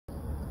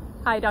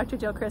Hi, Dr.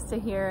 Jill Crista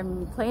here.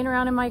 I'm playing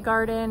around in my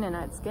garden and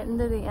it's getting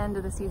to the end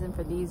of the season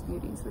for these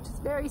beauties, which is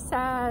very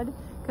sad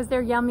because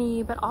they're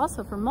yummy, but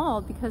also for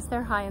mold because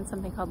they're high in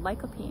something called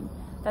lycopene.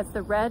 That's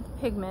the red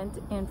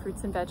pigment in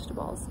fruits and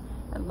vegetables.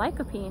 And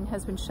lycopene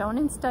has been shown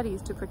in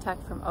studies to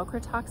protect from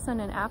ochratoxin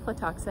and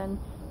aflatoxin,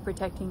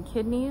 protecting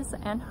kidneys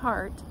and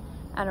heart.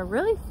 And a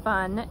really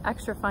fun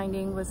extra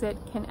finding was it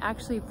can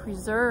actually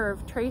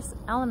preserve trace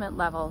element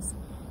levels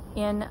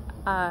in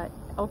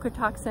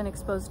ochratoxin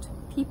exposed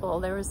people.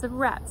 There was a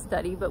rat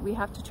study, but we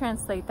have to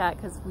translate that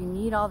because we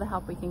need all the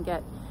help we can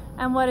get.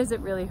 And what does it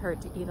really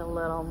hurt to eat a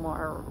little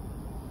more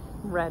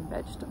red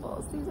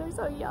vegetables? These are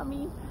so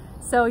yummy.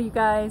 So you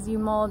guys, you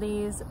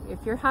moldies, if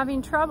you're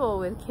having trouble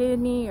with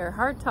kidney or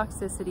heart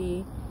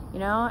toxicity, you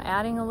know,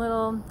 adding a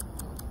little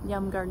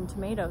Yum Garden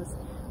tomatoes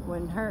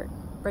wouldn't hurt.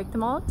 Break the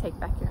mold, take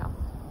back your health.